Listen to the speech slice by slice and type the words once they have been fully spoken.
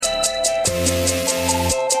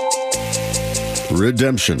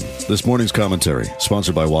Redemption. This morning's commentary,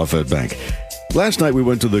 sponsored by WaFd Bank. Last night we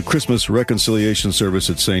went to the Christmas reconciliation service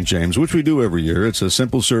at St. James, which we do every year. It's a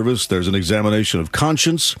simple service. There's an examination of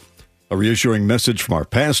conscience, a reassuring message from our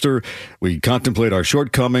pastor. We contemplate our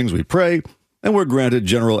shortcomings, we pray, and we're granted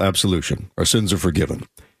general absolution. Our sins are forgiven.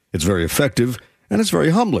 It's very effective, and it's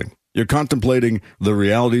very humbling. You're contemplating the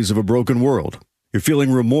realities of a broken world. You're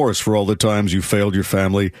feeling remorse for all the times you failed your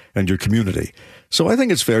family and your community. So I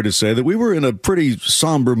think it's fair to say that we were in a pretty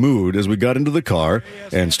somber mood as we got into the car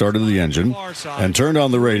and started the engine and turned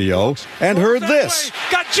on the radio and heard this.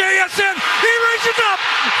 Got JSN. He reaches up,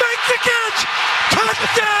 makes the catch.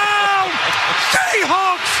 Touchdown!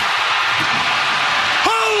 Seahawks!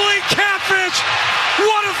 Holy catfish!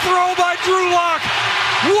 What a throw by Drew Lock!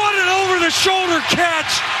 What an over-the-shoulder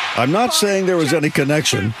catch! I'm not saying there was any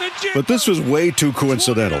connection, but this was way too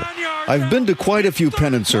coincidental. I've been to quite a few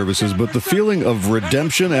pennant services, but the feeling of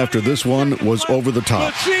redemption after this one was over the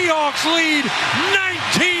top. The Seahawks lead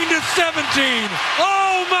 19-17.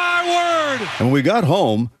 Oh, my word! And when we got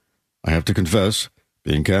home, I have to confess,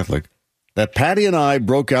 being Catholic, that Patty and I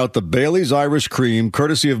broke out the Bailey's Irish Cream,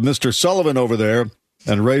 courtesy of Mr. Sullivan over there,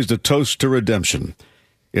 and raised a toast to redemption.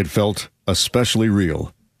 It felt especially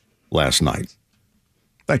real last night.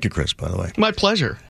 Thank you, Chris, by the way. My pleasure.